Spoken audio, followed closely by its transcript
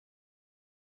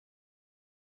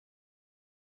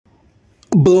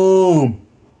Boom!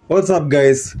 What's up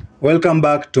guys? Welcome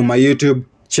back to my YouTube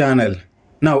channel.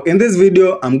 Now in this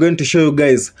video I'm going to show you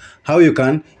guys how you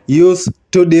can use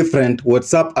two different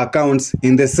WhatsApp accounts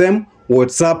in the same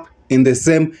WhatsApp in the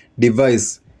same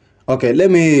device. Okay, let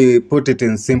me put it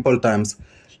in simple terms.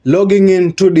 Logging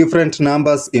in two different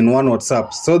numbers in one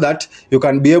WhatsApp so that you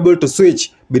can be able to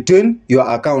switch between your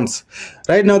accounts.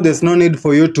 Right now there's no need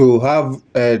for you to have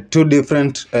two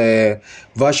different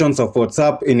versions of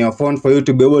WhatsApp in your phone for you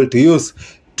to be able to use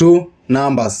two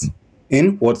numbers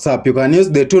in WhatsApp. You can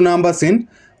use the two numbers in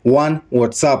one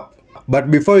WhatsApp. But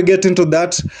before we get into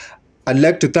that, I'd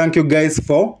like to thank you guys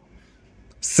for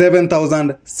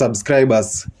 7,000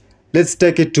 subscribers. Let's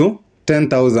take it to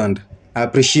 10,000. I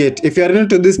appreciate. If you are new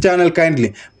to this channel,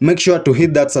 kindly make sure to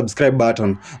hit that subscribe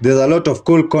button. There's a lot of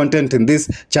cool content in this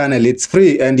channel. It's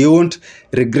free and you won't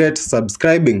regret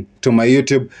subscribing to my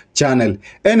YouTube channel.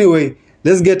 Anyway,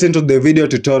 let's get into the video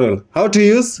tutorial. How to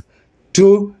use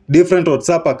two different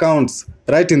WhatsApp accounts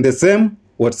right in the same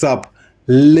WhatsApp.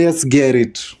 Let's get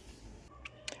it.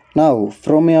 Now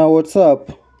from your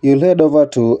WhatsApp, you'll head over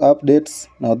to updates.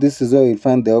 Now this is where you'll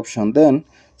find the option. Then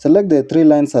select the three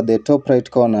lines at the top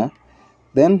right corner.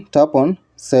 Then tap on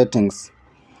settings.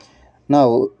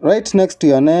 Now right next to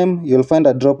your name you'll find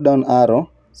a drop down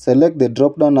arrow. Select the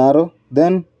drop down arrow.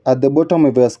 Then at the bottom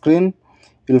of your screen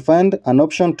you'll find an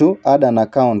option to add an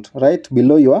account right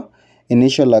below your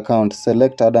initial account.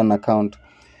 Select add an account.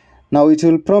 Now it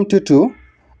will prompt you to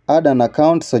add an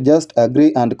account, so just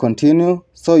agree and continue.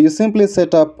 So you simply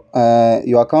set up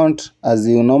your account as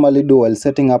you normally do while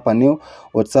setting up a new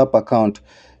WhatsApp account.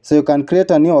 So you can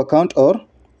create a new account or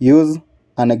use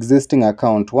an existing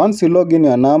account. Once you log in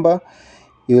your number,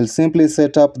 you will simply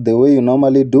set up the way you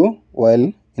normally do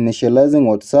while initializing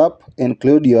WhatsApp.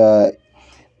 Include your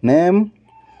name,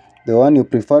 the one you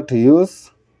prefer to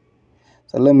use.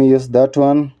 So let me use that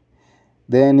one.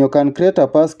 Then you can create a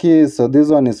passkey. So this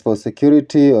one is for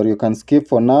security, or you can skip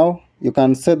for now. You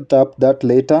can set up that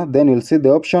later. Then you'll see the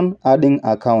option adding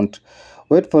account.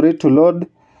 Wait for it to load.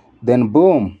 Then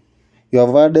boom, you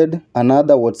have added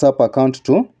another WhatsApp account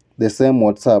to the same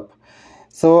WhatsApp.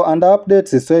 So under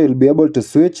updates is where you'll be able to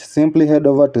switch. Simply head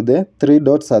over to the three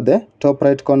dots at the top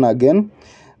right corner again.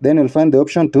 Then you'll find the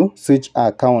option to switch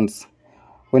accounts.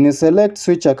 When you select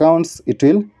switch accounts, it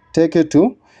will take you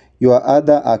to your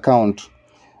other account.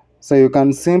 So you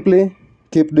can simply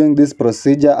keep doing this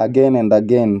procedure again and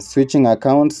again, switching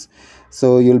accounts.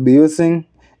 So you'll be using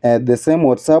the same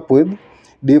WhatsApp with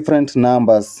different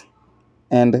numbers.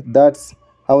 And that's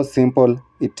how simple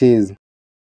it is.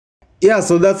 Yeah,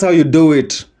 so that's how you do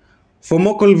it. For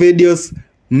more cool videos,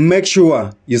 make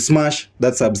sure you smash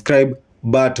that subscribe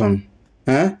button.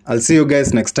 I'll see you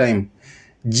guys next time.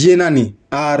 Jina ni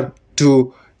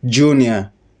R2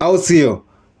 Junior. Au sio?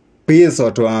 Peace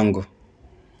watu wangu.